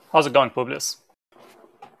How's it going, Publius?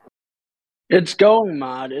 It's going,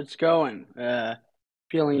 Mod. It's going.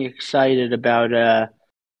 Feeling excited about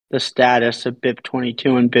the status of BIP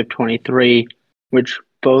 22 and BIP 23, which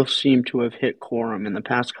both seem to have hit quorum in the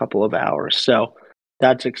past couple of hours. So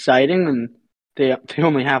that's exciting, and they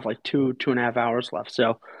only have like 2.5 hours left.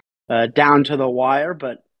 So down to the wire,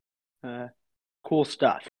 but uh, cool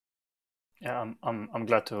stuff. Yeah, I'm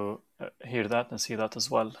glad to hear that and see that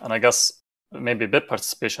as well. And I guess maybe bid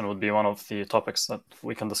participation would be one of the topics that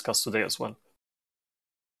we can discuss today as well.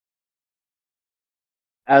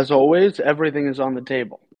 As always, everything is on the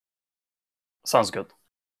table. Sounds good.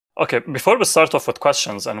 Okay, before we start off with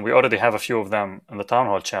questions, and we already have a few of them in the town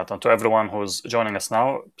hall chat, and to everyone who's joining us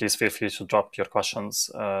now, please feel free to drop your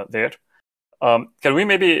questions there. Can we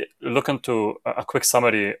maybe look into a quick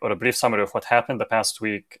summary or a brief summary of what happened the past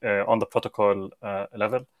week on the protocol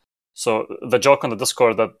level? So the joke on the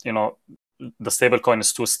Discord that the stablecoin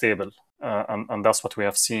is too stable, and that's what we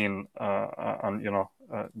have seen, and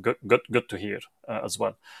good to hear as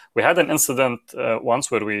well. We had an incident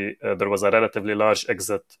once where there was a relatively large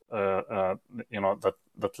exit, that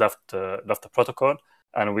left the protocol.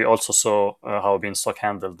 And we also saw how Beanstalk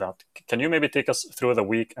handled that. Can you maybe take us through the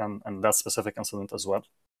week and that specific incident as well?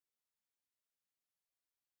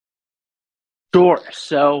 Sure.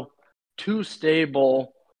 So too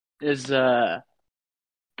stable is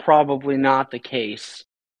probably not the case.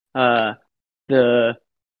 The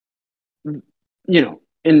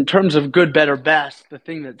in terms of good, better, best, the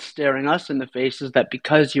thing that's staring us in the face is that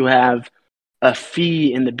because you have a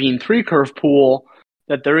fee in the Bean 3 curve pool,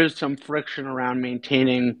 that there is some friction around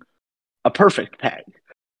maintaining a perfect peg.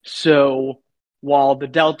 So while the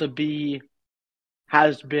delta B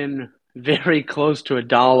has been very close to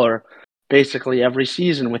 $1 basically every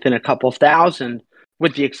season within a couple of thousand,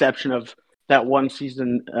 with the exception of that one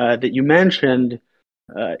season that you mentioned,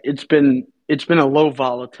 it's been a low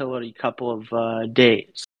volatility couple of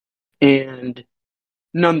days. And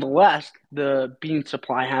nonetheless, the bean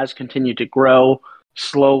supply has continued to grow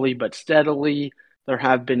slowly but steadily. There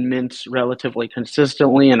have been mints relatively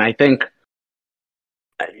consistently, and I think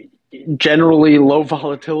generally low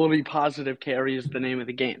volatility positive carry is the name of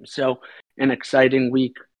the game. So an exciting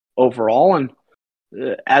week overall, and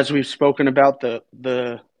as we've spoken about, the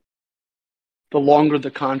longer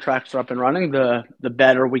the contracts are up and running, the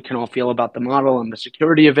better we can all feel about the model and the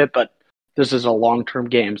security of it. But this is a long-term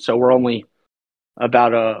game, so we're only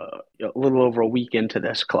about a little over a week into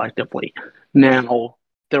this collectively. Now,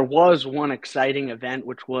 there was one exciting event,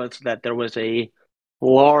 which was that there was a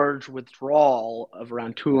large withdrawal of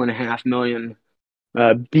around 2.5 million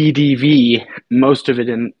BDV, most of it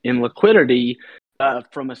in liquidity,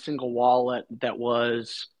 from a single wallet that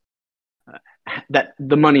was that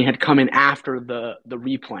the money had come in after the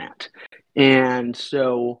replant. And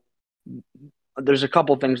so there's a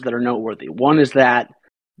couple things that are noteworthy. One is that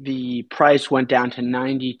the price went down to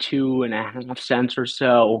 92.5 cents or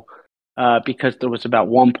so because there was about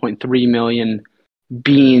 1.3 million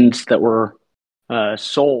beans that were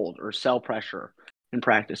sold or sell pressure in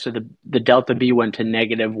practice. So the delta B went to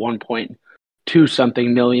negative 1.2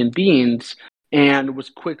 something million beans and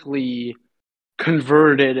was quickly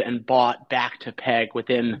converted and bought back to peg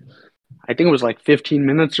within, I think it was like 15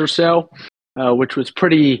 minutes or so, which was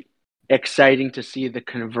pretty exciting to see the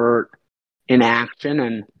convert in action.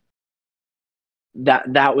 And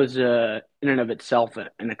that was in and of itself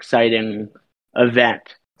an exciting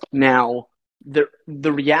event. Now, the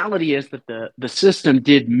reality is that the system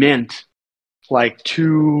did mint like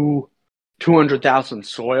 200,000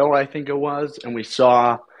 soil, I think it was, and we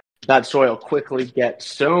saw that soil quickly get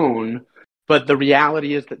sown. But the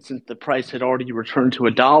reality is that since the price had already returned to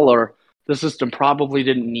 $1, the system probably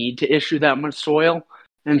didn't need to issue that much soil.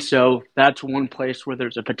 And so that's one place where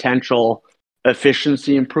there's a potential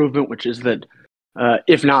efficiency improvement, which is that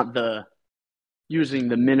if not using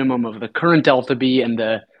the minimum of the current delta B and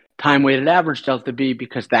the time weighted average delta B,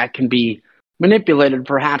 because that can be manipulated,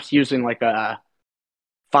 perhaps using like a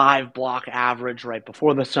 5-block average right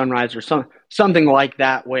before the sunrise or something like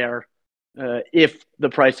that, where if the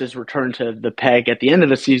prices return to the peg at the end of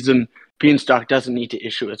the season, Beanstalk doesn't need to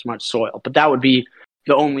issue as much soil. But that would be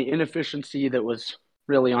the only inefficiency that was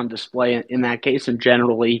really on display in that case, and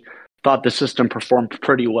generally thought the system performed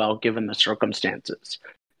pretty well given the circumstances.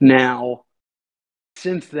 Now,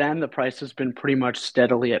 since then, the price has been pretty much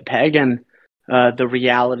steadily at peg, and the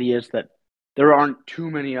reality is that there aren't too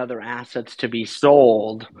many other assets to be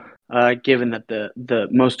sold, given that the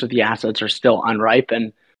most of the assets are still unripe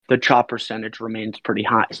and the chop percentage remains pretty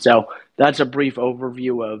high. So that's a brief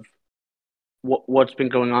overview of what's been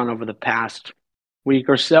going on over the past week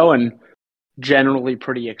or so. And generally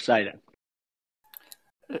pretty exciting.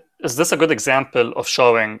 Is this a good example of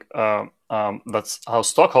showing that's how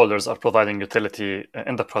stockholders are providing utility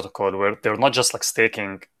in the protocol, where they're not just like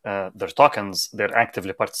staking their tokens, they're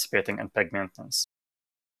actively participating in peg maintenance?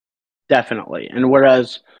 Definitely. And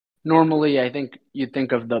whereas normally I think you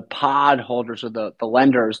think of the pod holders or the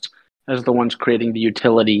lenders as the ones creating the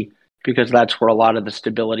utility because that's where a lot of the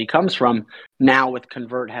stability comes from. Now with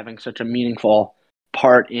Convert having such a meaningful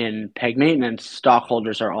part in peg maintenance,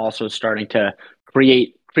 stockholders are also starting to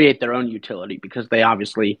create their own utility because they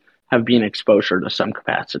obviously have been exposure to some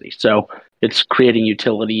capacity. So it's creating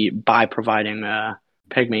utility by providing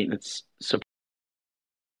peg maintenance support.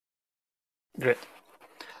 Great.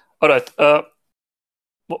 All right.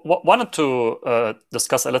 Wanted to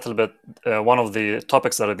discuss a little bit one of the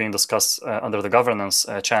topics that are being discussed under the governance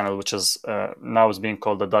channel, which is now is being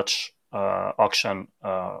called the Dutch auction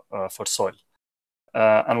for soil.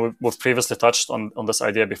 And we've previously touched on this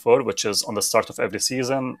idea before, which is on the start of every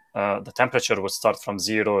season, the temperature would start from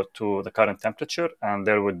 0 to the current temperature, and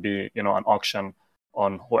there would be an auction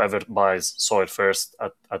on whoever buys soil first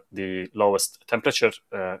at the lowest temperature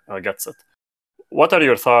gets it. What are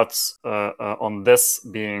your thoughts on this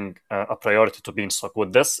being a priority to Beanstalk?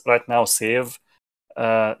 Would this right now save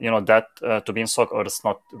that to Beanstalk, or it's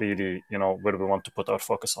not really where we want to put our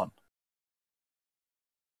focus on?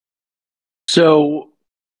 So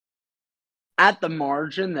at the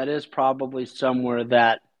margin, that is probably somewhere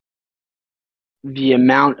that the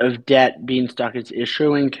amount of debt Beanstalk is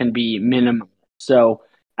issuing can be minimum. So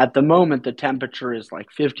at the moment, the temperature is like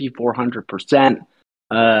 5,400%,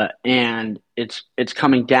 and it's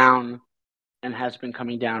coming down and has been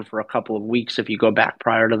coming down for a couple of weeks if you go back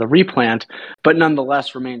prior to the replant, but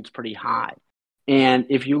nonetheless remains pretty high. And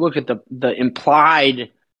if you look at the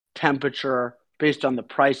implied temperature based on the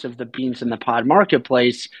price of the beans in the pod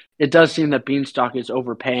marketplace, it does seem that Beanstalk is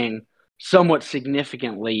overpaying somewhat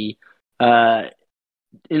significantly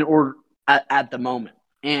in order at the moment.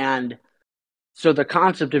 And so the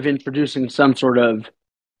concept of introducing some sort of,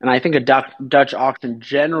 and I think a Dutch auction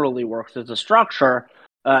generally works as a structure,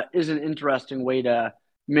 is an interesting way to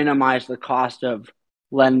minimize the cost of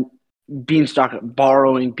Beanstalk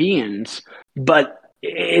borrowing beans, but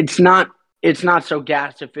it's not so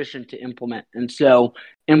gas efficient to implement. And so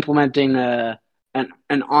implementing an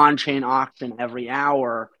on-chain auction every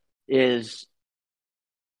hour is,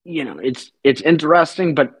 it's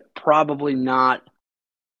interesting, but probably not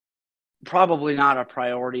a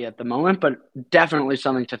priority at the moment, but definitely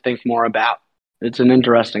something to think more about. It's an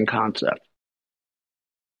interesting concept.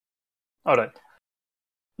 All right.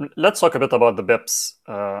 Let's talk a bit about the BIPs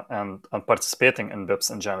and participating in BIPs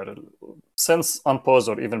in general. Since Unpause,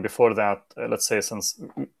 or even before that, let's say since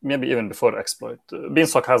maybe even before Exploit,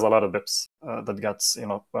 Beanstalk has a lot of BIPs that gets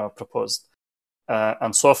proposed.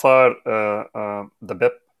 And so far, the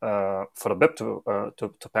BIP for a BIP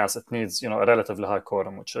to pass, it needs a relatively high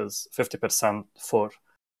quorum, which is 50% for.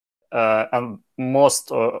 And most,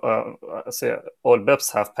 say, all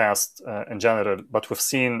BIPs have passed in general, but we've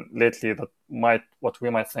seen lately that what we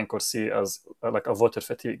might think or see as like a voter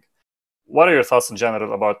fatigue. What are your thoughts in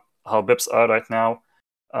general about how BIPs are right now?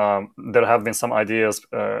 There have been some ideas,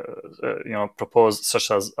 proposed, such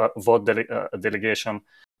as vote delegation.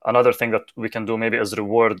 Another thing that we can do maybe is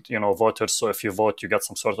reward, voters. So if you vote, you get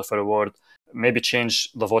some sort of a reward. Maybe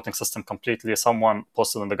change the voting system completely. Someone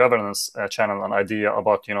posted in the governance channel an idea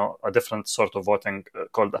about, a different sort of voting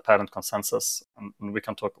called apparent consensus, and we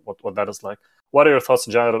can talk about what that is like. What are your thoughts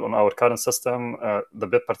in general on our current system, the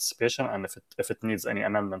BIP participation, and if it needs any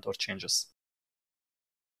amendment or changes?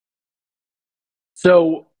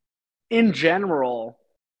 So, in general,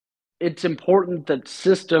 it's important that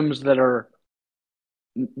systems that are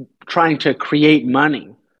trying to create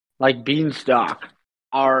money, like Beanstalk,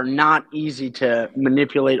 are not easy to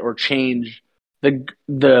manipulate or change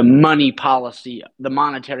the money policy, the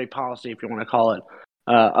monetary policy, if you want to call it,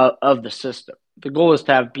 of the system. The goal is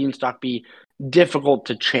to have Beanstalk be difficult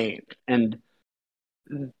to change. And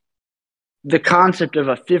the concept of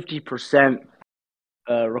a 50%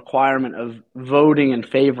 requirement of voting in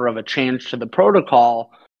favor of a change to the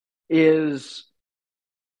protocol is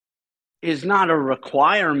not a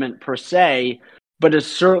requirement per se, but is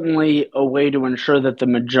certainly a way to ensure that the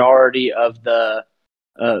majority of the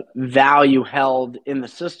value held in the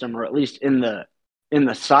system, or at least in the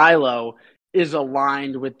silo, is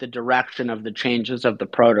aligned with the direction of the changes of the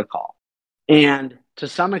protocol. And to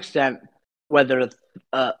some extent, whether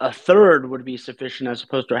a third would be sufficient as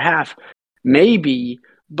opposed to a half, maybe.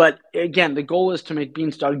 But again, the goal is to make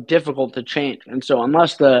Beanstalk difficult to change. And so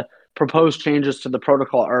unless the proposed changes to the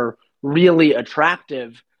protocol are really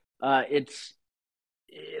attractive,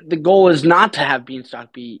 The goal is not to have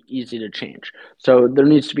Beanstalk be easy to change. So there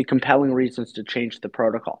needs to be compelling reasons to change the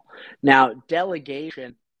protocol. Now,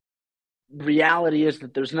 delegation, reality is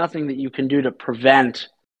that there's nothing that you can do to prevent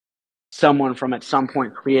someone from at some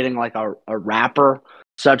point creating like a wrapper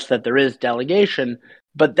such that there is delegation.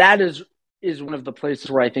 But that is one of the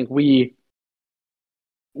places where I think we're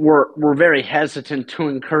very hesitant to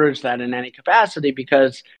encourage that in any capacity,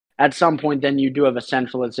 because at some point then you do have a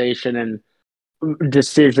centralization and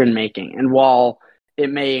decision making. And while it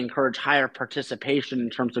may encourage higher participation in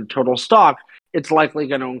terms of total stock, it's likely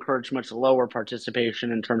going to encourage much lower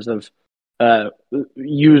participation in terms of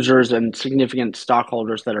users and significant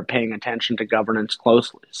stockholders that are paying attention to governance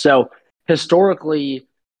closely. So historically,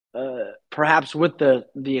 perhaps with the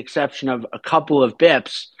exception of a couple of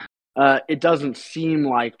BIPs, it doesn't seem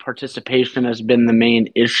like participation has been the main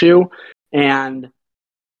issue. And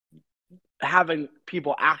having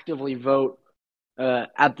people actively vote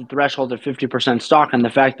at the threshold of 50% stock, and the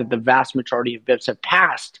fact that the vast majority of BIPs have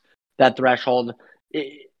passed that threshold,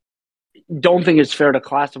 don't think it's fair to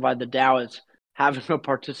classify the DAO as having a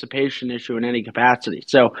participation issue in any capacity.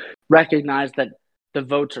 So recognize that the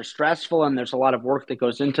votes are stressful and there's a lot of work that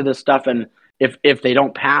goes into this stuff. And if they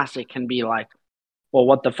don't pass, it can be like, well,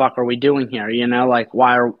 what the fuck are we doing here? You know, like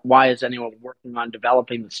why is anyone working on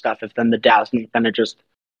developing this stuff if then the DAO's going to just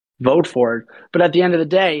vote for it? But at the end of the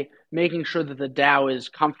day, making sure that the DAO is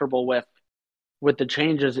comfortable with the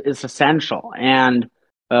changes is essential. And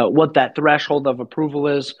what that threshold of approval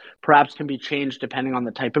is perhaps can be changed depending on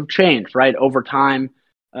the type of change, right? Over time,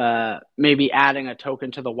 maybe adding a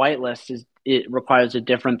token to the whitelist it requires a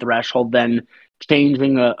different threshold than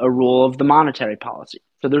changing a rule of the monetary policy.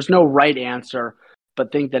 So there's no right answer,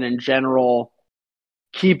 but think that in general,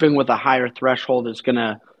 keeping with a higher threshold is going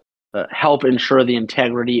to help ensure the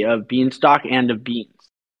integrity of Beanstalk and of Beans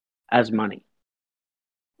as money.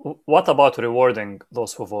 What about rewarding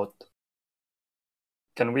those who vote?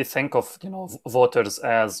 Can we think of voters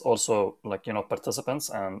as also like participants,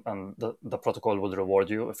 and the protocol will reward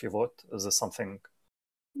you if you vote? Is this something?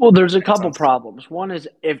 Well, there's a couple problems. One is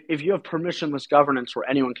if you have permissionless governance where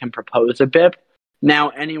anyone can propose a BIP, now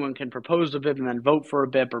anyone can propose a BIP and then vote for a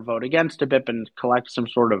BIP or vote against a BIP and collect some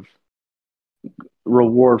sort of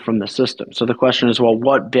reward from the system. So the question is, well,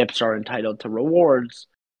 what BIPs are entitled to rewards?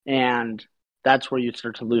 And that's where you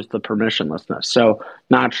start to lose the permissionlessness. So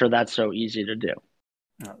not sure that's so easy to do.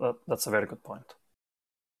 Yeah, that's a very good point.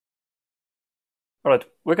 All right,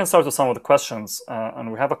 we can start with some of the questions.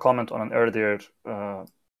 And we have a comment on an earlier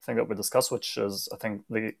thing that we discussed, which is, I think,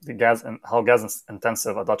 the gas and how gas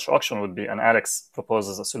intensive a Dutch auction would be. And Alex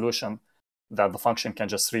proposes a solution that the function can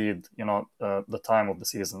just read, the time of the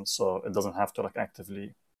season, so it doesn't have to like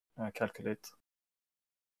actively calculate.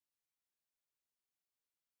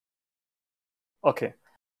 Okay,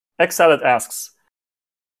 Xsalad asks,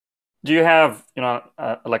 do you have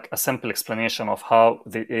like a simple explanation of how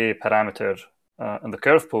the A parameter in the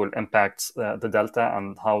curve pool impacts the delta,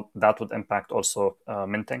 and how that would impact also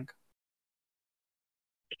minting?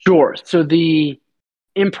 Sure. So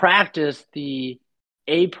in practice, the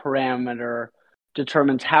A parameter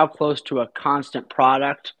determines how close to a constant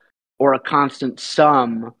product or a constant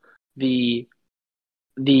sum the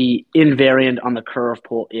invariant on the curve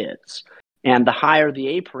pool is. And the higher the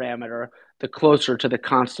A parameter, the closer to the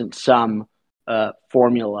constant sum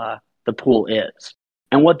formula the pool is.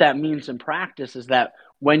 And what that means in practice is that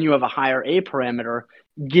when you have a higher A parameter,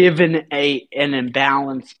 given an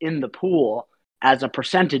imbalance in the pool as a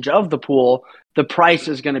percentage of the pool, the price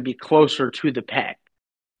is going to be closer to the peg.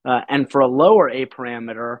 And for a lower A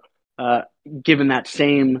parameter, given that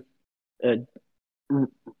same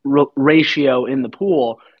ratio in the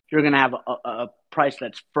pool, you're going to have a price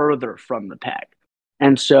that's further from the peg.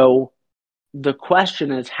 And so the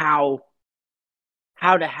question is how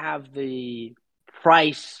to have the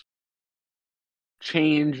price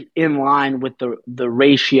change in line with the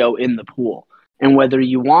ratio in the pool, and whether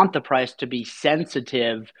you want the price to be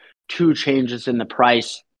sensitive to changes in the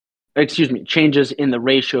price, changes in the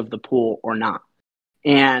ratio of the pool or not.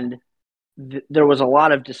 And there was a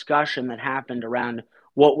lot of discussion that happened around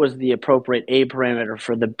what was the appropriate A parameter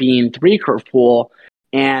for the Bean 3 curve pool,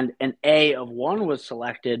 and an A of 1 was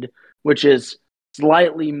selected, which is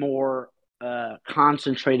slightly more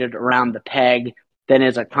concentrated around the peg than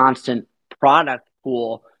is a constant product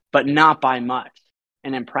pool, but not by much.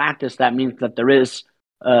 And in practice, that means that there is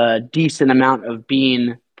a decent amount of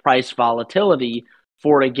Bean price volatility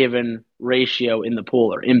for a given ratio in the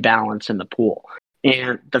pool or imbalance in the pool.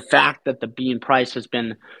 And the fact that the Bean price has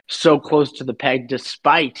been so close to the peg,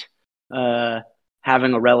 despite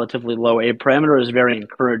having a relatively low A parameter is very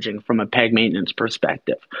encouraging from a peg maintenance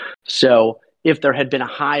perspective. So if there had been a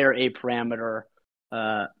higher A parameter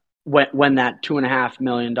when that $2.5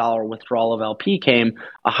 million withdrawal of LP came,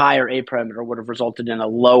 a higher A parameter would have resulted in a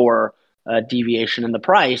lower deviation in the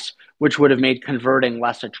price, which would have made converting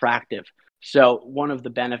less attractive. So one of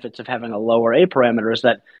the benefits of having a lower A parameter is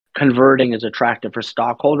that converting is attractive for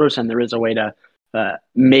stockholders, and there is a way to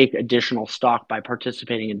make additional stock by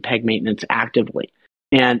participating in peg maintenance actively.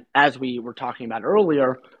 And as we were talking about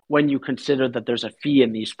earlier, when you consider that there's a fee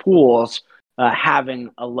in these pools,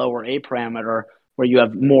 having a lower A parameter where you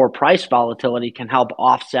have more price volatility can help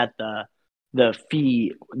offset the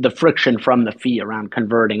fee, the friction from the fee around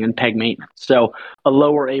converting and peg maintenance. So a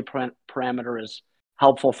lower A parameter is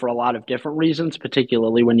helpful for a lot of different reasons,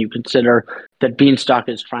 particularly when you consider that Beanstalk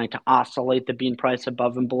is trying to oscillate the bean price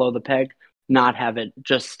above and below the peg, not have it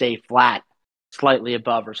just stay flat, slightly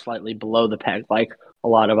above or slightly below the peg, like a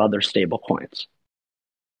lot of other stable coins.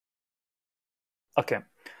 Okay.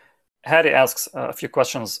 Harry asks a few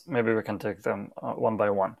questions. Maybe we can take them one by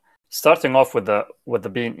one. Starting off with the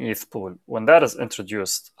Bean ETH pool, when that is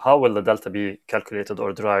introduced, how will the delta be calculated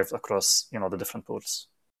or derived across the different pools?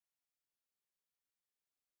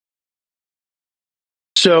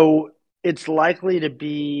 So it's likely to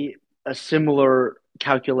be a similar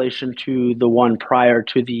calculation to the one prior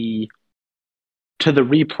to the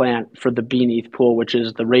replant for the Bean ETH pool, which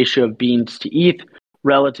is the ratio of beans to ETH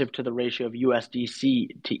relative to the ratio of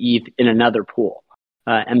USDC to ETH in another pool.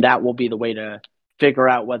 And that will be the way to figure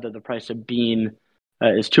out whether the price of bean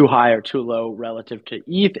is too high or too low relative to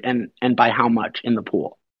ETH and by how much in the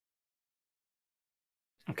pool.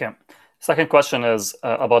 Okay. Second question is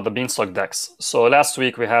about the Beanstalk DEX. So last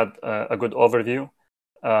week we had a good overview.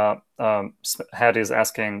 Harry is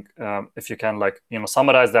asking if you can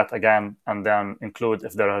summarize that again and then include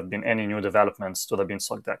if there have been any new developments to the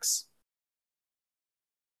Beanstalk DEX.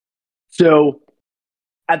 So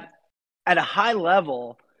at a high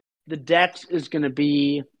level, the DEX is going to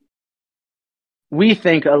be, we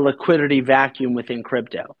think, a liquidity vacuum within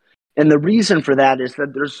crypto. And the reason for that is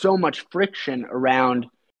that there's so much friction around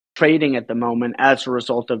trading at the moment as a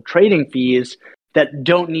result of trading fees that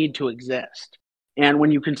don't need to exist. And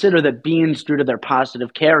when you consider that beans, due to their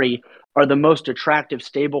positive carry, are the most attractive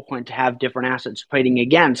stablecoin to have different assets trading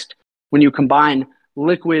against, when you combine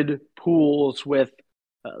liquid pools with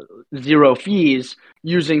zero fees,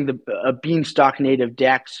 using a Beanstalk native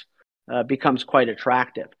DEX becomes quite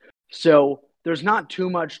attractive. So there's not too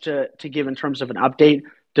much to give in terms of an update.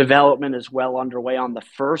 Development is well underway on the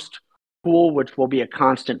first pool, which will be a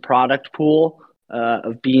constant product pool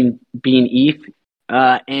of Bean ETH.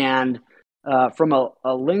 And from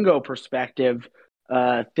a lingo perspective,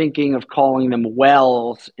 thinking of calling them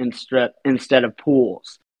wells instead of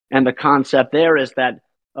pools. And the concept there is that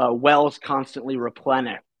wells constantly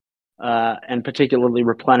replenish, and particularly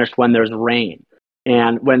replenished when there's rain.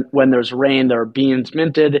 And when there's rain, there are beans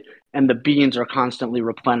minted, and the beans are constantly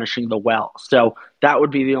replenishing the well. So that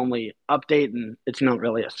would be the only update, and it's not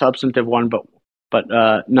really a substantive one, but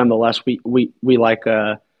nonetheless, we like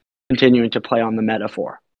continuing to play on the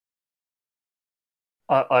metaphor.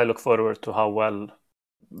 I look forward to how well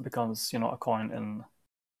becomes a coin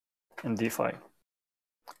in DeFi.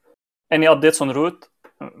 Any updates on Root?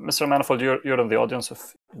 Mr. Manifold, you're in the audience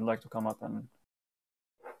if you'd like to come up and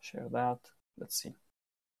share that. Let's see.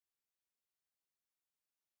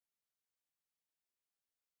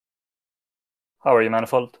 How are you,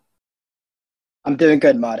 Manifold? I'm doing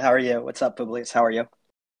good, Mod. How are you? What's up, Publius? How are you?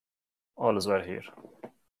 All is well here.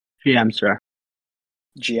 GM, sir.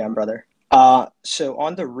 GM, brother. So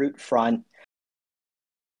on the Root front,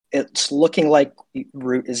 it's looking like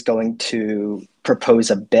Root is going to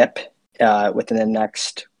propose a BIP within the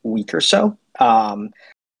next week or so.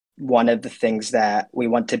 One of the things that we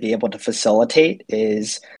want to be able to facilitate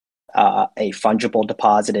is a fungible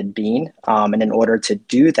deposited bean. And in order to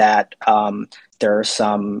do that, there are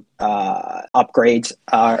some upgrades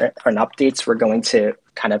and updates we're going to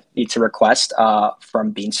kind of need to request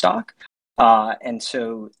from Beanstalk. And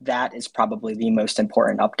so that is probably the most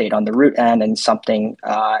important update on the Root end, and something,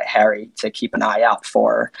 Harry, to keep an eye out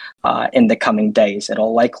for in the coming days.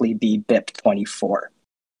 It'll likely be BIP 24.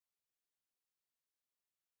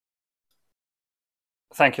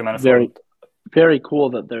 Thank you, Manifold. Very, very cool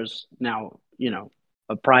that there's now,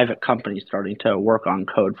 a private company starting to work on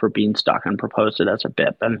code for Beanstalk and propose it as a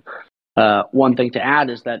BIP. And one thing to add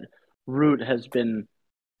is that Root has been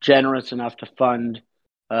generous enough to fund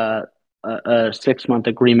a 6-month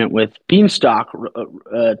agreement with Beanstalk,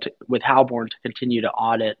 with Halborn, to continue to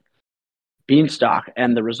audit Beanstalk.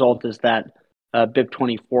 And the result is that BIP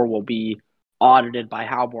 24 will be audited by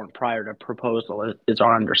Halborn prior to proposal, is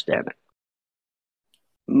our understanding.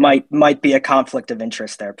 Might be a conflict of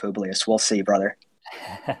interest there, Publius. We'll see, brother.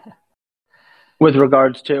 With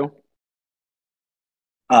regards to?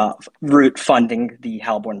 Root funding the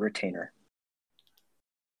Halborn retainer.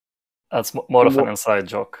 That's more of an inside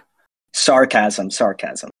joke. Sarcasm.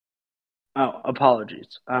 Oh,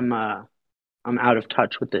 apologies. I'm out of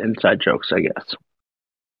touch with the inside jokes, I guess.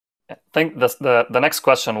 I think the next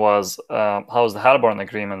question was how's the Halborn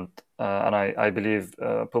agreement? And I believe,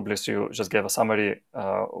 Publius, you just gave a summary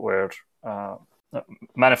where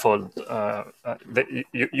Manifold,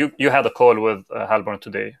 you had a call with Halborn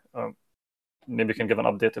today. Maybe you can give an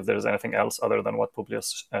update if there's anything else other than what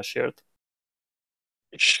Publius shared.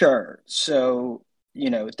 Sure. So,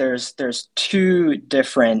 there's two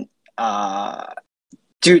different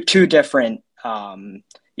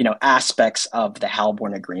aspects of the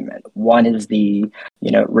Halborn agreement. One is the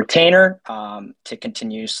retainer to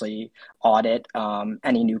continuously audit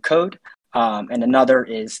any new code, and another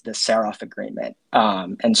is the Seraph agreement.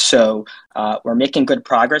 And so we're making good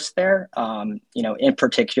progress there. In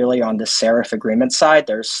particularly on the Seraph agreement side,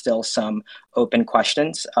 there's still some open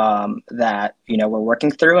questions that we're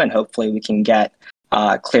working through, and hopefully we can get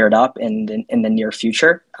cleared up in the near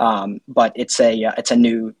future. But it's a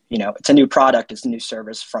new product, it's a new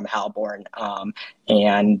service from Halborn,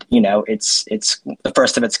 and it's the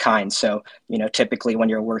first of its kind. So typically when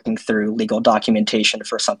you're working through legal documentation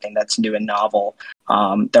for something that's new and novel,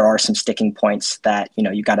 there are some sticking points that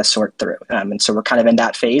you got to sort through, and so we're kind of in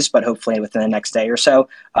that phase. But hopefully within the next day or so,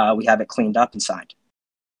 we have it cleaned up and signed.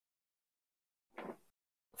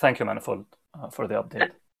 Thank you, Manifold, for the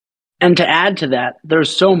update. And to add to that, there's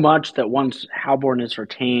so much that once Halborn is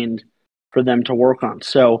retained for them to work on.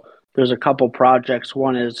 So there's a couple projects.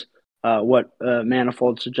 One is what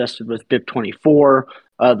Manifold suggested with BIP24.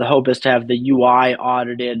 The hope is to have the UI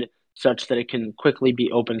audited such that it can quickly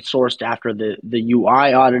be open sourced after the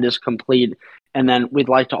UI audit is complete. And then we'd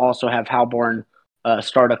like to also have Halborn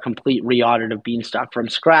start a complete re-audit of Beanstalk from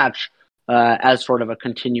scratch as sort of a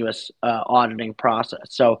continuous auditing process.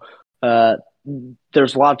 So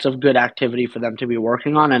there's lots of good activity for them to be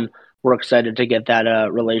working on, and we're excited to get that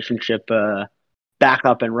relationship back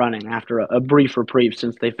up and running after a brief reprieve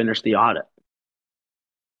since they finished the audit.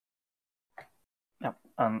 Yeah,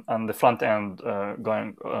 and the front end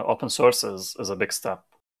going open source is a big step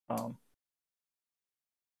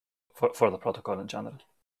for the protocol in general.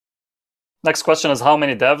 Next question is how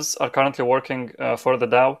many devs are currently working for the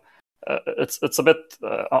DAO? It's a bit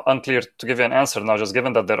unclear to give you an answer now, just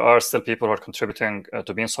given that there are still people who are contributing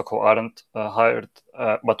to Beanstalk who aren't hired.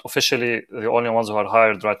 But officially, the only ones who are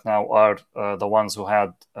hired right now are the ones who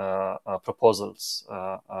had proposals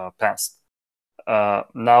passed.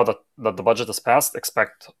 Now that the budget is passed,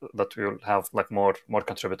 expect that we will have more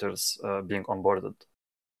contributors being onboarded.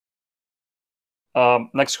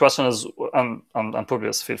 Next question is, and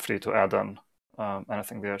Publius, feel free to add on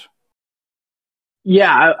anything there.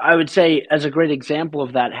 Yeah, I would say as a great example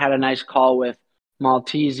of that, had a nice call with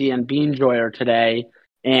Maltese and Beanjoyer today,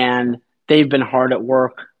 and they've been hard at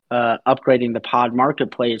work upgrading the pod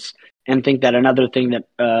marketplace, and think that another thing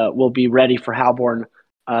that will be ready for Halborn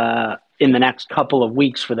in the next couple of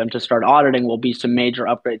weeks for them to start auditing will be some major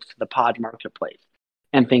upgrades to the pod marketplace,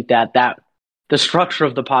 and think that the structure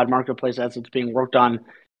of the pod marketplace as it's being worked on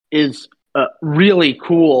is really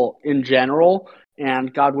cool in general.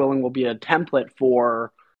 And God willing, will be a template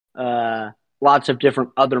for lots of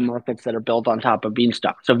different other markets that are built on top of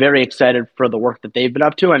Beanstalk. So very excited for the work that they've been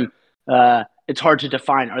up to. And it's hard to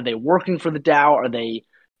define. Are they working for the DAO? Are they,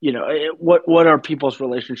 what are people's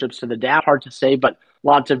relationships to the DAO? Hard to say, but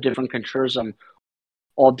lots of different controls on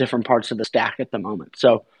all different parts of the stack at the moment.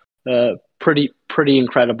 So pretty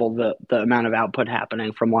incredible the amount of output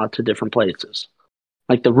happening from lots of different places.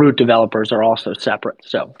 Like the root developers are also separate.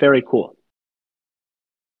 So very cool.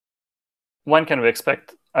 When can we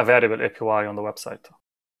expect a variable APY on the website?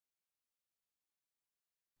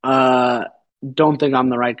 Don't think I'm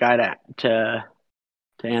the right guy to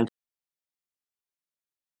answer.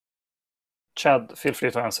 Chad, feel free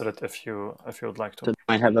to answer it if you would like to.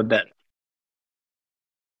 Might have a bit.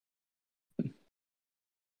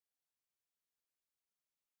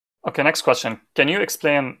 Okay, next question. Can you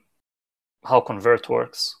explain how convert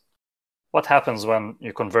works? What happens when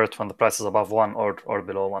you convert when the price is above 1 or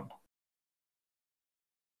below 1?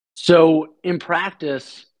 So in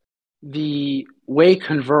practice, the way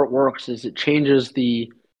convert works is it changes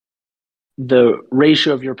the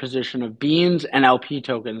ratio of your position of beans and LP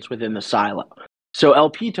tokens within the silo. So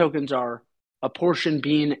LP tokens are a portion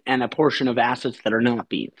bean and a portion of assets that are not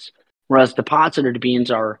beans, whereas deposited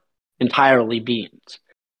beans are entirely beans.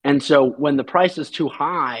 And so when the price is too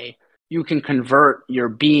high, you can convert your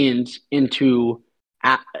beans into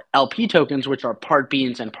LP tokens, which are part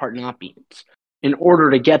beans and part not beans. In order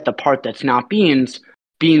to get the part that's not beans,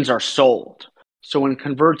 beans are sold. So when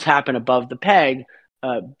converts happen above the peg,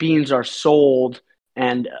 beans are sold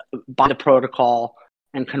and by the protocol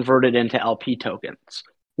and converted into LP tokens.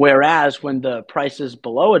 Whereas when the price is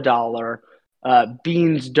below $1,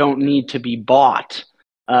 beans don't need to be bought.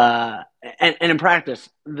 And in practice,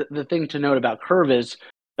 the thing to note about Curve is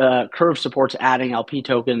Curve supports adding LP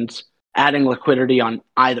tokens, adding liquidity on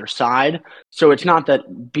either side. So it's not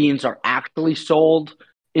that beans are actually sold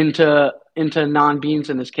into non-beans,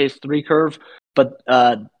 in this case 3Curve, but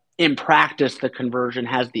in practice, the conversion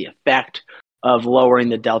has the effect of lowering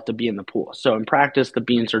the delta B in the pool. So in practice, the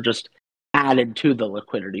beans are just added to the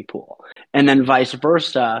liquidity pool. And then vice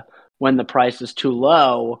versa, when the price is too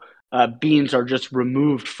low, beans are just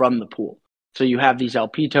removed from the pool. So you have these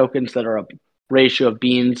LP tokens that are a ratio of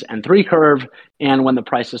beans and 3Curve. And when the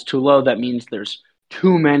price is too low, that means there's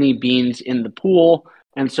too many beans in the pool.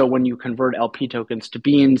 And so when you convert LP tokens to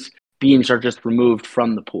beans, beans are just removed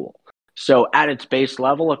from the pool. So at its base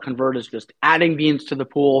level, a convert is just adding beans to the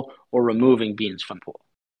pool or removing beans from the pool.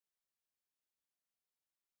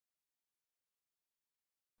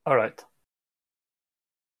 All right.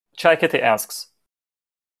 Chai Kitty asks,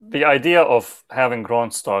 the idea of having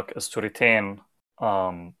grown stock is to retain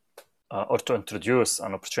or to introduce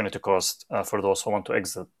an opportunity cost for those who want to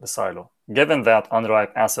exit the silo. Given that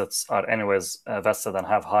unripe assets are anyways vested and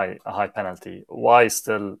have a high penalty, why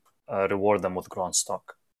still reward them with grown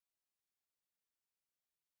stock?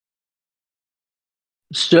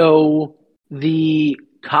 So the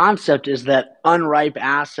concept is that unripe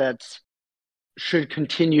assets should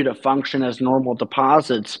continue to function as normal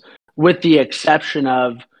deposits, with the exception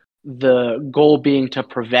of the goal being to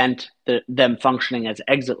prevent them functioning as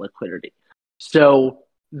exit liquidity. So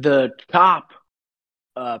the top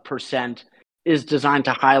percent is designed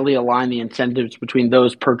to highly align the incentives between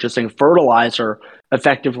those purchasing fertilizer,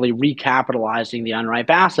 effectively recapitalizing the unripe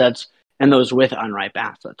assets, and those with unripe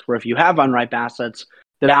assets. Where if you have unripe assets,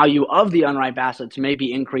 the value of the unripe assets may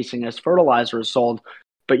be increasing as fertilizer is sold,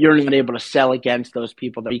 but you're not able to sell against those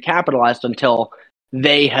people that recapitalized until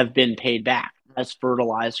they have been paid back as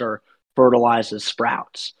fertilizer fertilizes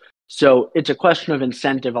sprouts. So it's a question of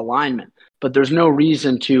incentive alignment, but there's no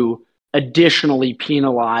reason to additionally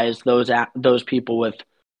penalize those people with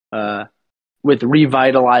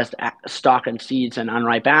revitalized stock and seeds and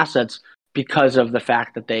unripe assets because of the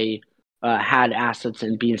fact that they had assets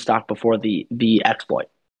in Beanstalk before the exploit.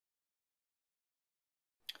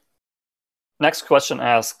 Next question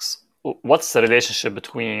asks, what's the relationship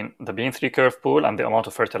between the Bean 3Curve pool and the amount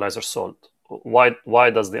of fertilizer sold? Why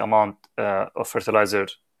does the amount of fertilizer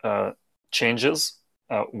changes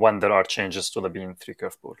when there are changes to the Bean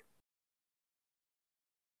 3Curve pool?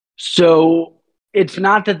 So it's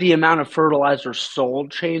not that the amount of fertilizer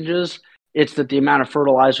sold changes, it's that the amount of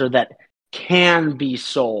fertilizer that can be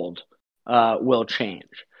sold will change.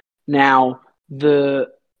 Now,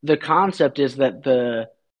 the concept is that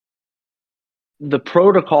the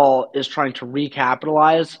protocol is trying to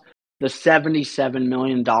recapitalize the $77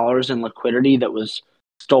 million in liquidity that was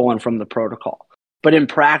stolen from the protocol. But in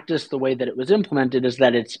practice, the way that it was implemented is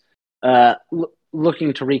that it's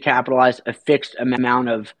looking to recapitalize a fixed amount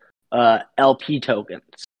of LP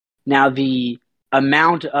tokens. Now, the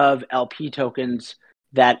amount of LP tokens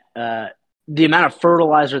that the amount of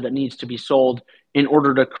fertilizer that needs to be sold in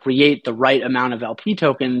order to create the right amount of LP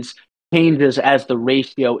tokens changes as the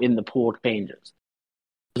ratio in the pool changes.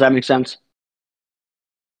 Does that make sense?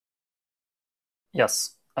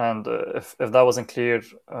 Yes, and if that wasn't clear,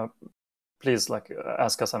 please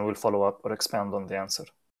ask us and we'll follow up or expand on the answer.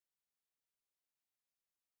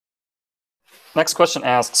 Next question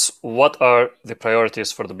asks, what are the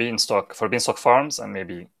priorities for Beanstalk farms and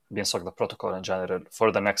maybe Beanstalk the protocol in general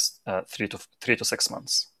for the next 3 to 6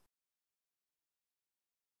 months?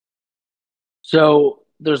 So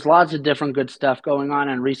there's lots of different good stuff going on,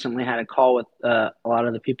 and recently had a call with a lot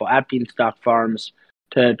of the people at Beanstalk Farms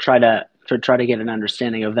to try to get an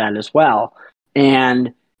understanding of that as well.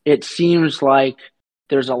 And it seems like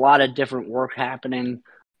there's a lot of different work happening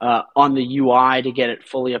on the UI to get it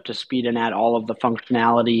fully up to speed and add all of the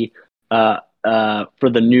functionality for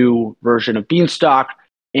the new version of Beanstalk,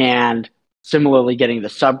 and similarly getting the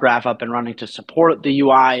subgraph up and running to support the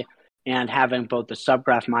UI, and having both the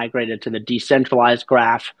subgraph migrated to the decentralized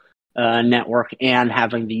graph network and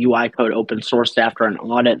having the UI code open sourced after an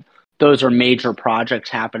audit. Those are major projects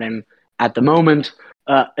happening at the moment.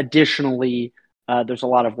 Additionally, There's a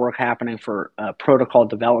lot of work happening for protocol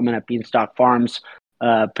development at Beanstalk Farms,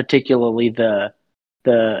 particularly the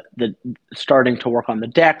starting to work on the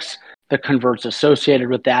decks, the converts associated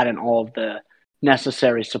with that, and all of the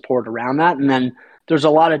necessary support around that. And then there's a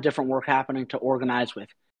lot of different work happening to organize with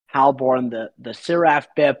Halborn, the Seraph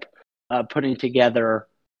BIP, putting together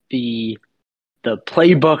the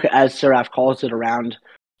playbook, as Seraph calls it, around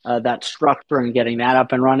that structure and getting that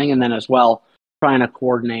up and running. And then as well, trying to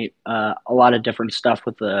coordinate a lot of different stuff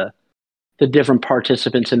with the different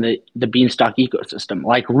participants in the Beanstalk ecosystem,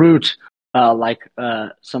 like Root, like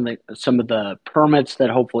some of the permits that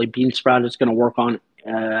hopefully Beansprout is going to work on.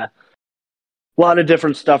 A lot of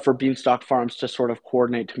different stuff for Beanstalk Farms to sort of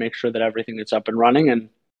coordinate to make sure that everything is up and running and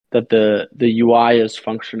that the UI is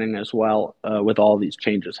functioning as well with all these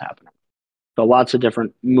changes happening. So lots of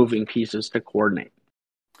different moving pieces to coordinate.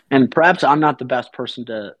 And perhaps I'm not the best person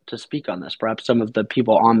to speak on this. Perhaps some of the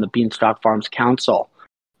people on the Beanstalk Farms Council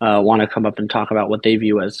want to come up and talk about what they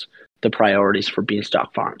view as the priorities for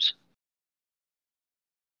Beanstalk Farms.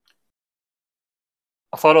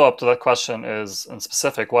 A follow-up to that question is, in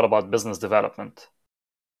specific, what about business development?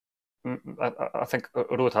 I think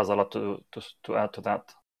Root has a lot to add to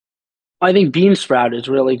that. I think Beansprout is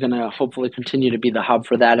really going to hopefully continue to be the hub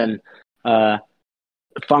for that and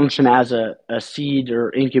function as a seed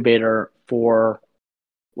or incubator for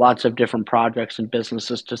lots of different projects and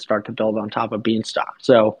businesses to start to build on top of Beanstalk.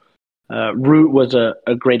 So Root was a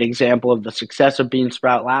great example of the success of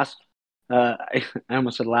Beansprout I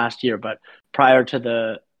almost said last year, but prior to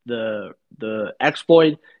the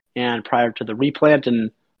exploit and prior to the replant,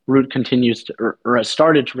 and Root continues to, or has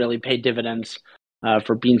started to really pay dividends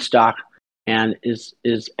for Beanstalk, and is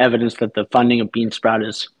evidence that the funding of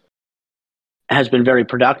Beansprout has been very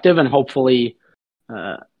productive, and hopefully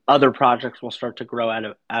other projects will start to grow out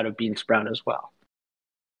of Beansprout as well.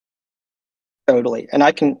 Totally, and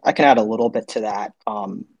I can add a little bit to that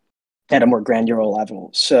at a more granular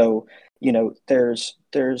level. So there's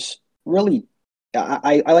really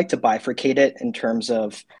I like to bifurcate it in terms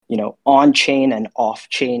of on-chain and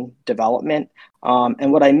off-chain development,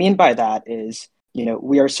 and what I mean by that is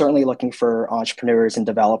we are certainly looking for entrepreneurs and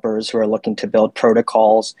developers who are looking to build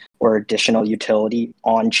protocols or additional utility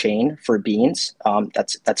on chain for Beans.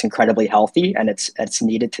 That's incredibly healthy, and it's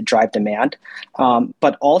needed to drive demand.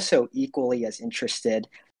 But also equally as interested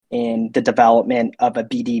in the development of a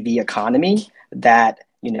BDV economy that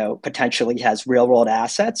potentially has real world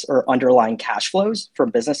assets or underlying cash flows for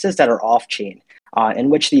businesses that are off chain, in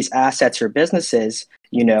which these assets or businesses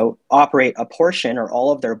operate a portion or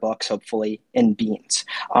all of their books, hopefully, in Beans.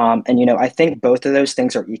 And I think both of those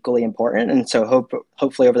things are equally important. And so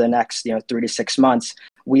hopefully over the next 3 to 6 months,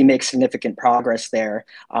 we make significant progress there,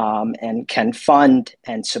 and can fund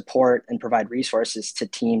and support and provide resources to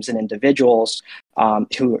teams and individuals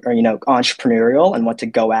who are entrepreneurial and want to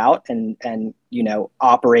go out and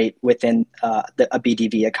operate within a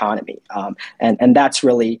BDV economy. And that's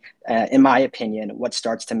really, in my opinion, what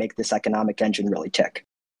starts to make this economic engine really tick.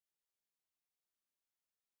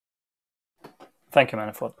 Thank you,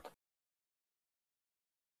 Manifold.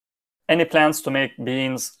 Any plans to make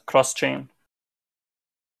Beans cross-chain?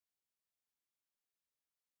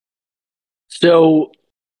 So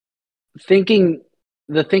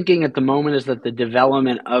the thinking at the moment is that the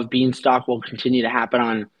development of Beanstalk will continue to happen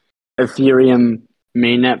on Ethereum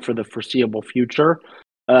mainnet for the foreseeable future.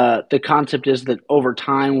 The concept is that over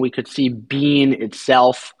time we could see Bean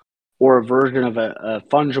itself or a version of a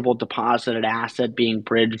fungible deposited asset being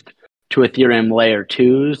bridged to Ethereum layer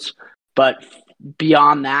 2s. But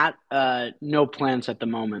beyond that, no plans at the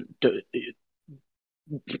moment.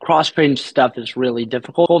 Cross-chain stuff is really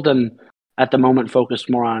difficult, and at the moment focused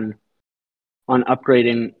more on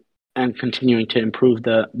upgrading and continuing to improve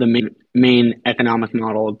the main economic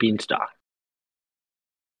model of Beanstalk.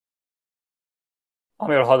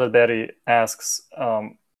 Amir Hoddelberry asks,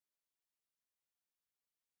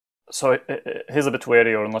 so he's a bit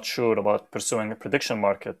wary or not sure about pursuing a prediction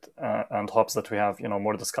market, and hopes that we have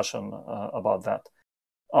more discussion about that.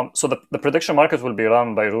 So the prediction market will be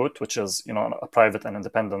run by Root, which is a private and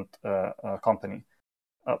independent company.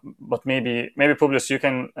 But maybe Publius, you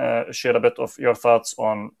can share a bit of your thoughts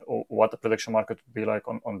on what the prediction market would be like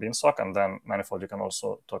on Beanstalk, and then Manifold, you can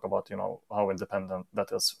also talk about how independent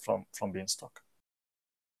that is from Beanstalk.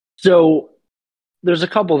 So there's a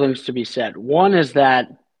couple things to be said. One is that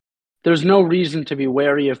there's no reason to be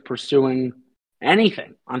wary of pursuing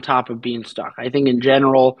anything on top of Beanstalk. I think in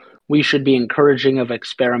general we should be encouraging of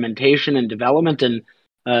experimentation and development, and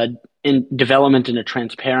in development in a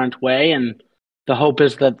transparent way, and the hope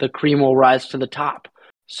is that the cream will rise to the top.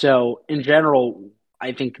 So in general,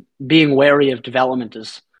 I think being wary of development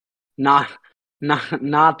is not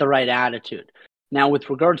the right attitude. Now, with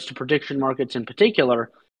regards to prediction markets in particular,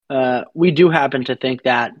 we do happen to think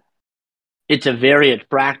that it's a very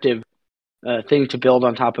attractive thing to build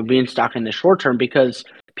on top of Beanstalk in the short term because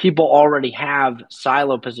people already have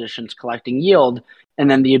silo positions collecting yield, and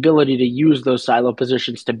then the ability to use those silo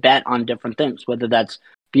positions to bet on different things, whether that's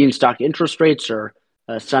Beanstalk interest rates or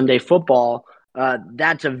Sunday football.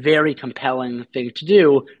 That's a very compelling thing to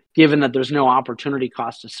do, given that there's no opportunity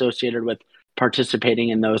cost associated with participating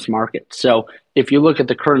in those markets. So if you look at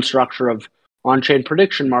the current structure of on-chain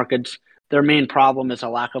prediction markets, their main problem is a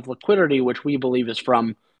lack of liquidity, which we believe is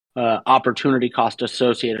from opportunity cost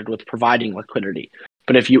associated with providing liquidity.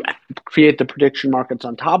 But if you create the prediction markets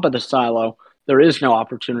on top of the silo, there is no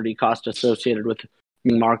opportunity cost associated with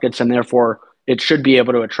markets, and therefore it should be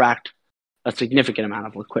able to attract a significant amount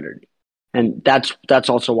of liquidity. And that's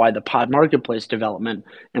also why the pod marketplace development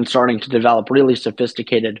and starting to develop really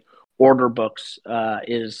sophisticated order books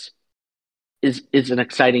is an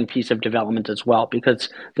exciting piece of development as well, because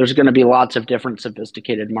there's going to be lots of different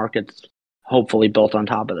sophisticated markets hopefully built on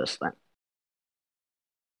top of this thing.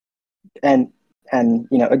 And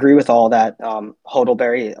agree with all that.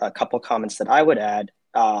 Hodlberry, a couple comments that I would add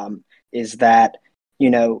is that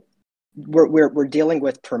we're dealing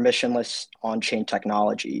with permissionless on-chain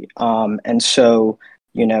technology, and so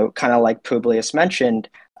kind of like Publius mentioned,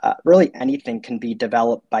 really anything can be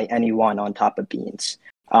developed by anyone on top of Beans,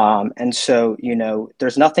 and so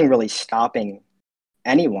there's nothing really stopping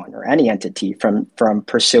anyone or any entity from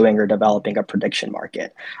pursuing or developing a prediction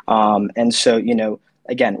market, and so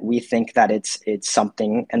again, we think that it's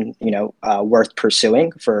something and worth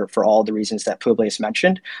pursuing for all the reasons that Publius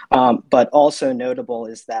mentioned. But also notable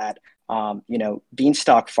is that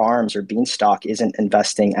Beanstalk Farms or Beanstalk isn't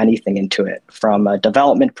investing anything into it from a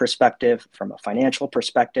development perspective, from a financial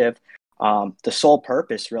perspective. The sole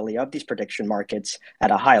purpose really of these prediction markets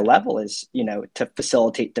at a high level is to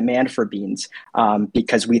facilitate demand for beans,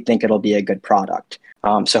 because we think it'll be a good product.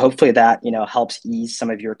 So hopefully that helps ease some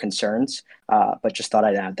of your concerns, but just thought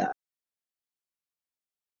I'd add that.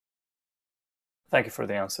 Thank you for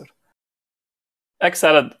the answer.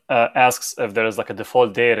 Xsalad asks if there is like a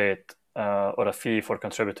default day rate or a fee for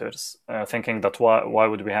contributors, thinking that why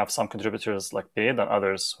would we have some contributors like paid and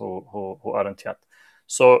others who aren't yet.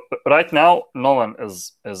 So right now, no one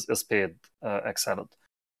is paid Xsalad.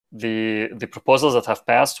 The proposals that have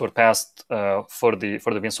passed were passed for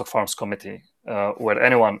the Beanstalk Farms committee, where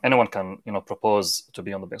anyone can propose to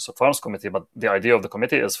be on the Beanstalk Farms committee. But the idea of the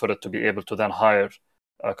committee is for it to be able to then hire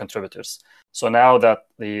contributors. So now that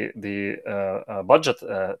the budget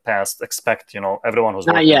passed, expect everyone who's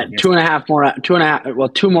not yet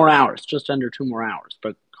 2 more hours, just under 2 more hours,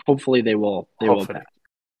 but hopefully they will pass.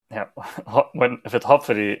 Yeah, when it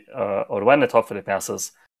hopefully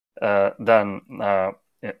passes, then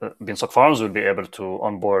Beanstalk Farms will be able to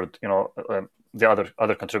onboard the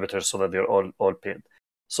other contributors so that they're all paid.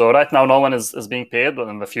 So right now no one is being paid, but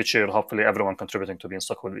in the future hopefully everyone contributing to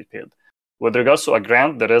Beanstalk will be paid. With regards to a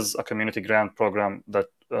grant, there is a community grant program that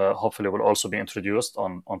hopefully will also be introduced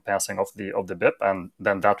on passing of the BIP, and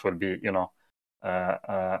then that will be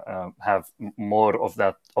have more of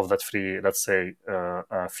that free, let's say,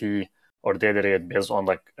 fee or daily rate based on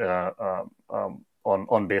like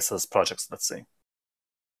on basis projects, let's say.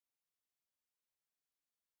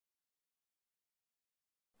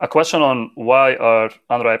 A question on why are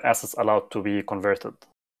unripe assets allowed to be converted?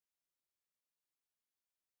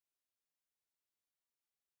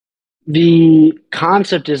 The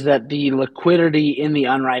concept is that the liquidity in the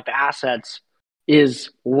unripe assets is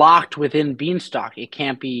locked within Beanstalk. It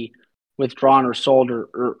can't be withdrawn or sold,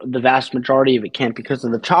 or the vast majority of it can't because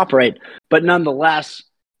of the chop rate. But nonetheless,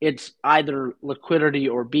 it's either liquidity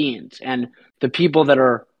or beans. And the people that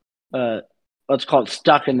are, let's call it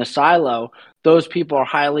stuck in the silo, those people are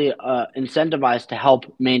highly incentivized to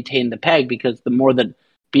help maintain the peg, because the more that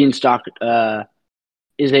Beanstalk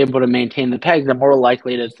is able to maintain the peg, the more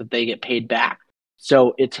likely it is that they get paid back.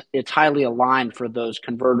 So it's highly aligned for those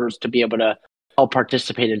converters to be able to help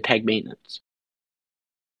participate in peg maintenance.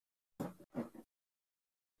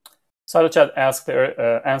 Saruchad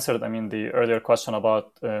answered the earlier question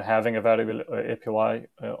about having a variable APY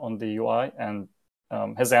on the UI, and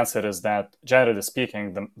his answer is that generally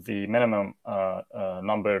speaking, the minimum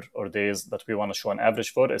number or days that we want to show an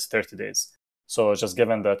average for is 30 days. So just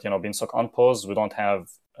given that Beanstalk unposed, we don't have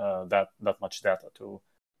that much data to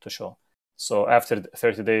show. So after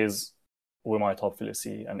 30 days, we might hopefully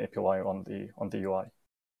see an APY on the UI.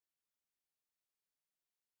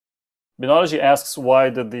 Binology asks, why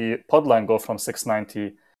did the pod line go from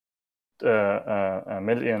 690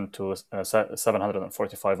 million to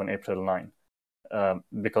 745 on April 9,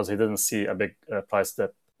 because he didn't see a big price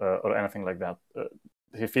dip or anything like that.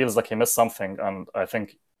 He feels like he missed something, and I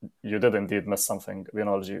think you did indeed miss something,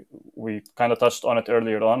 Beanology. We kind of touched on it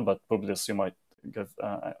earlier on, but Publius, you might give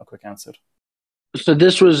a quick answer. So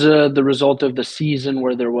this was the result of the season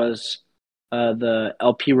where there was the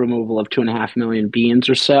LP removal of 2.5 million beans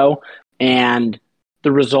or so, and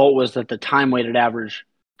the result was that the time-weighted average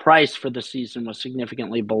price for the season was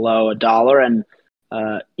significantly below $1, and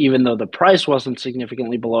even though the price wasn't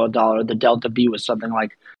significantly below $1, the delta B was something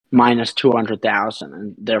like minus 200,000,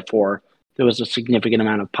 and therefore there was a significant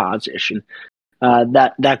amount of pods issued.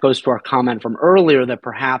 That goes to our comment from earlier that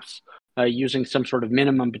perhaps using some sort of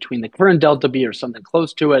minimum between the current delta B or something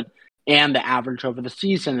close to it and the average over the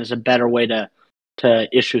season is a better way to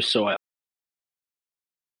issue soil.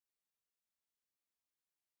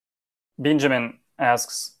 Benjamin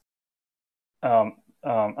asks, and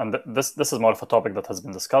this is more of a topic that has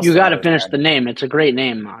been discussed. You got to finish the name. It's a great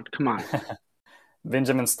name, Mod. Come on.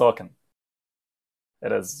 Benjamin Stalken.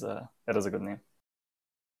 It is a good name.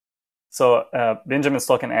 So Benjamin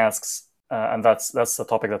Stalken asks, and that's a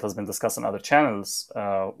topic that has been discussed in other channels,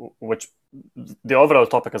 which the overall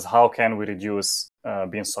topic is how can we reduce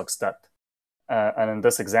Beanstalk's debt? And in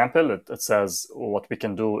this example, it says what we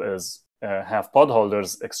can do is have pod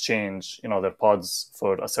holders exchange, their pods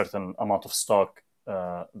for a certain amount of stock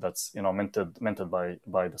that's minted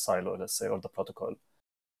by the silo, let's say, or the protocol.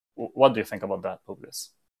 What do you think about that, Publius?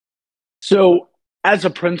 So, as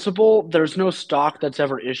a principle, there's no stock that's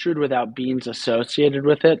ever issued without beans associated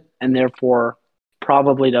with it, and therefore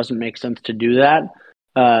probably doesn't make sense to do that.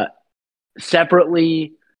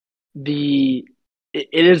 Separately, it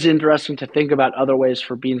is interesting to think about other ways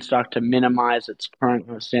for Beanstalk to minimize its current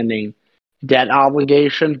outstanding debt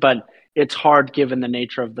obligation, but it's hard given the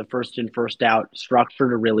nature of the first in, first out structure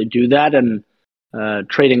to really do that, and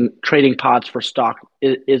trading pods for stock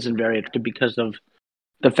isn't very effective because of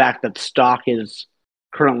the fact that stock is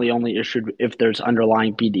currently only issued if there's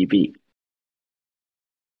underlying BDB.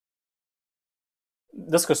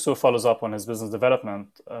 Discus 2 follows up on his business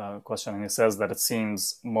development question, and he says that it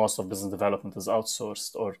seems most of business development is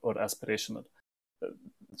outsourced or aspirational.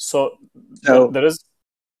 So there is...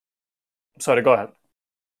 Sorry, go ahead.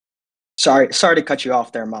 Sorry to cut you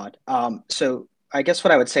off there, Mod. So I guess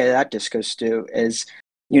what I would say to that, Discus 2, is,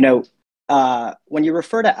 when you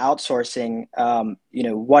refer to outsourcing,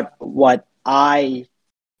 what I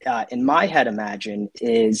in my head imagine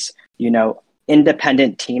is,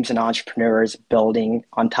 independent teams and entrepreneurs building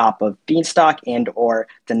on top of Beanstalk and or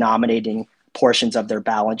denominating portions of their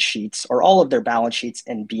balance sheets or all of their balance sheets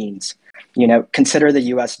in beans. Consider the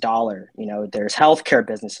US dollar. There's healthcare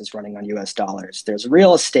businesses running on US dollars. There's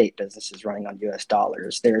real estate businesses running on US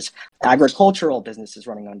dollars. There's agricultural businesses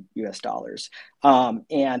running on US dollars.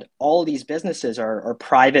 And all of these businesses are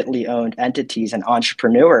privately owned entities and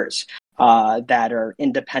entrepreneurs that are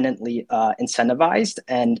independently incentivized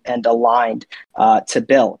and aligned to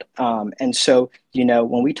build. And so,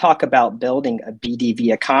 when we talk about building a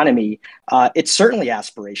BDV economy, it's certainly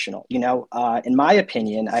aspirational. In my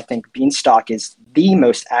opinion, I think Beanstalk is the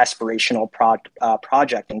most aspirational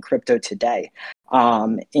project in crypto today.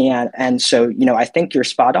 And so, I think you're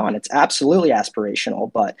spot on. It's absolutely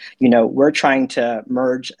aspirational, but, we're trying to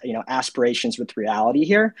merge, aspirations with reality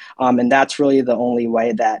here. And that's really the only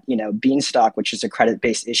way that, Beanstalk, which is a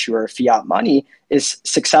credit-based issuer of fiat money, is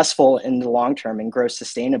successful in the long term and grows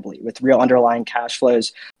sustainably with real underlying cash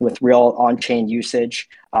flows, with real on-chain usage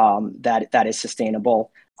that is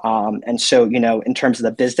sustainable. And so, in terms of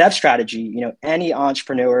the biz dev strategy, any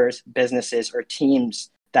entrepreneurs, businesses, or teams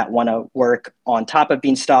that want to work on top of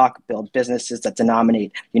Beanstalk, build businesses that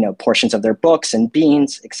denominate, portions of their books and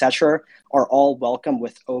beans, etc., are all welcome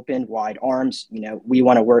with open, wide arms. We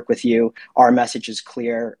want to work with you. Our message is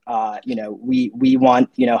clear. We want,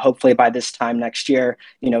 hopefully by this time next year,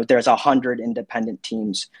 there's 100 independent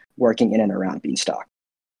teams working in and around Beanstalk.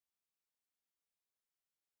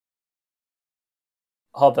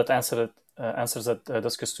 Hope that answers that,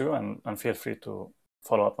 Discus 2, and feel free to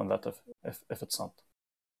follow up on that if it's not.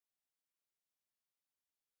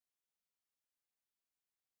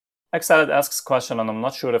 Xsalad asks a question, and I'm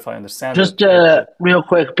not sure if I understand Just it. real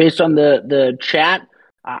quick, based on the chat,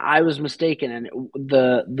 I was mistaken, and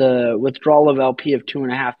the withdrawal of LP of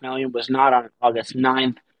 2.5 million was not on August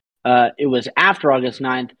 9th. It was after August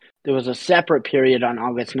 9th. There was a separate period on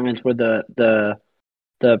August 9th where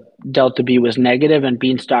the delta B was negative, and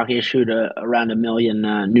Beanstalk issued around 1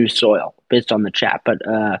 million new soil based on the chat, but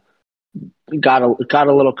got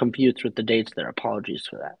a little confused with the dates there. Apologies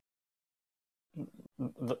for that.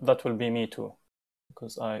 that will be me too,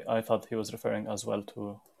 because I thought he was referring as well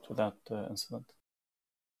to that incident.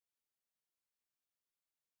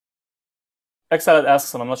 Exiled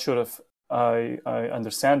asks, and I'm not sure if I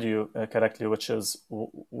understand you correctly, which is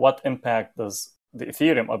what impact does the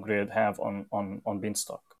Ethereum upgrade have on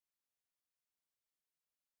Beanstalk?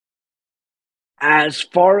 As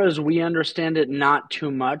far as we understand it, not too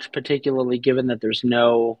much, particularly given that there's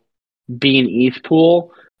no Bean ETH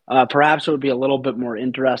pool. Perhaps it would be a little bit more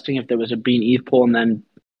interesting if there was a Bean ETH pool and then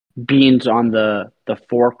Beans on the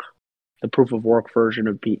fork, the proof of work version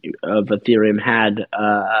of Ethereum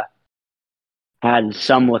had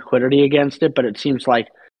some liquidity against it, but it seems like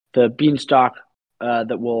the Beanstalk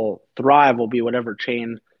that will thrive will be whatever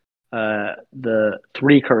chain the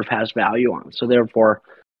 3 curve has value on. So therefore,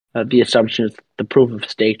 the assumption is the proof of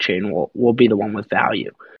stake chain will be the one with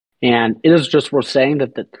value. And it is just worth saying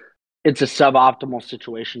that it's a suboptimal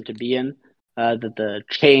situation to be in, that the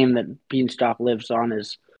chain that Beanstalk lives on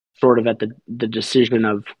is sort of at the decision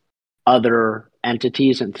of other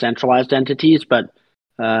entities and centralized entities. But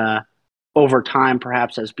over time,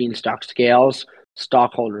 perhaps as Beanstalk scales,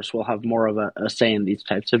 stockholders will have more of a say in these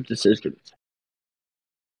types of decisions.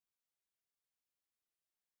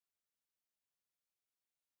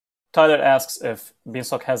 Tyler asks if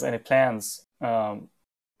Beanstalk has any plans to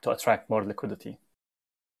attract more liquidity.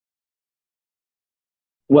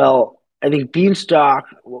 Well, I think Beanstalk,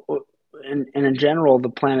 and in general, the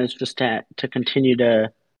plan is just to continue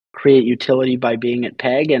to create utility by being at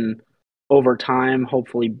Peg, and over time,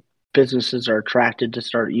 hopefully, businesses are attracted to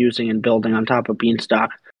start using and building on top of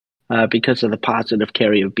Beanstalk because of the positive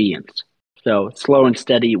carry of Beans. So slow and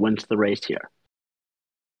steady wins the race here.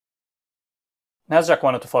 Nasdaq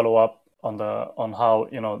wanted to follow up on how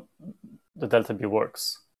the delta B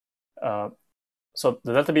works. So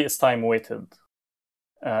the delta B is time weighted,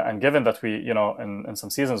 and given that we in some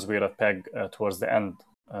seasons we're at Peg towards the end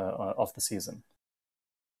of the season.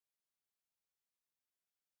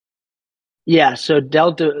 Yeah, so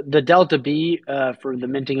the delta B for the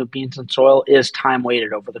minting of beans and soil is time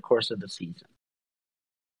weighted over the course of the season.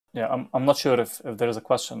 Yeah, I'm not sure if there is a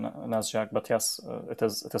question, Nasdaq, but yes, it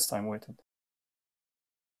is time weighted.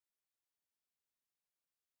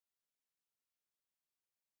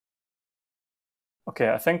 Okay,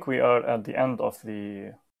 I think we are at the end of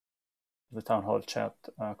the town hall chat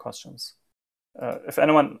questions. If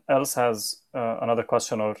anyone else has another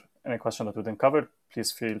question or any question that we didn't cover,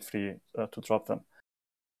 please feel free to drop them.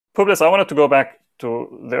 Publius, I wanted to go back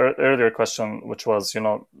to the earlier question, which was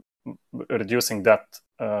reducing debt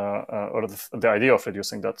or the idea of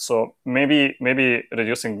reducing debt. So maybe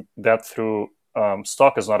reducing debt through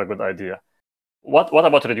stock is not a good idea. What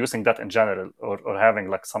about reducing debt in general, or having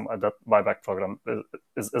like some debt buyback program?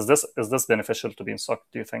 Is this beneficial to Beanstalk,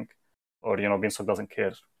 do you think? Or Beanstalk doesn't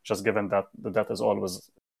care, just given that the debt is always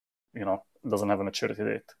doesn't have a maturity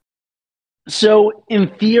date? So in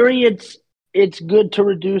theory, it's good to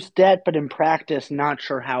reduce debt, but in practice, not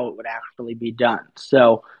sure how it would actually be done.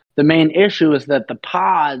 So the main issue is that the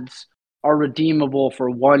pods are redeemable for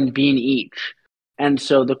 1 bean each, and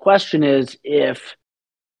so the question is if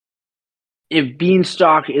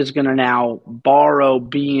Beanstalk is going to now borrow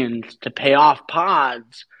beans to pay off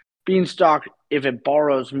pods, Beanstalk, if it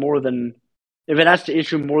has to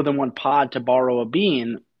issue more than 1 pod to borrow a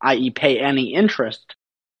bean, i.e. pay any interest,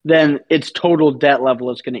 then its total debt level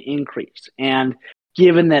is going to increase. And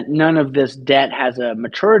given that none of this debt has a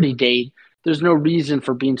maturity date, there's no reason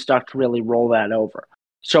for Beanstalk to really roll that over.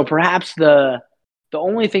 So perhaps the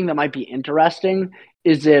only thing that might be interesting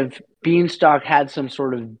is if Beanstalk had some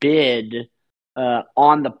sort of bid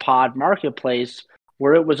on the pod marketplace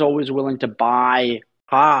where it was always willing to buy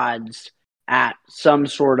pods at some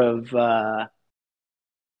sort of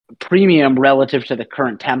premium relative to the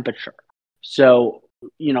current temperature. So,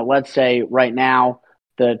 let's say right now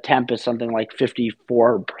the temp is something like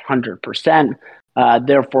 5,400%.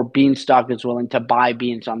 Therefore, Beanstalk is willing to buy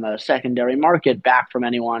beans on the secondary market back from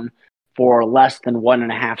anyone for less than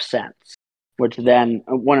 1.5 cents, which then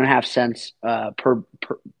 1.5 cents per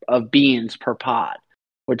of beans per pod,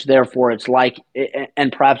 which therefore it's like,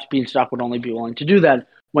 and perhaps Beanstalk would only be willing to do that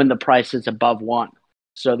when the price is above 1.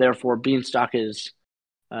 So therefore, Beanstalk is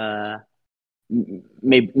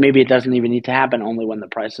maybe it doesn't even need to happen only when the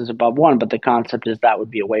price is above 1, but the concept is that would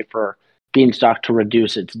be a way for Beanstalk to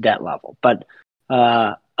reduce its debt level. But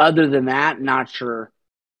other than that, not sure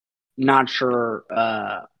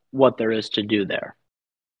what there is to do there.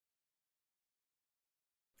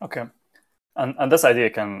 Okay, and this idea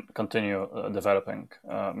can continue developing.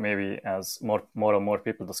 Maybe as more and more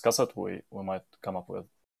people discuss it, we might come up with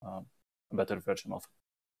a better version of it.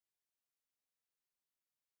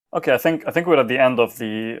 Okay, I think we're at the end of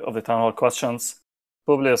the town hall questions.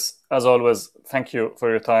 Publius, as always, thank you for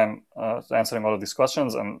your time answering all of these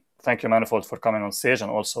questions, and thank you, Manifold, for coming on stage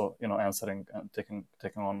and also answering and taking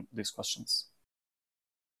on these questions.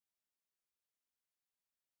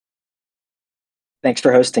 Thanks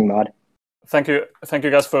for hosting, Maud. Thank you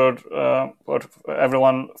guys for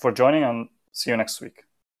everyone for joining, and see you next week.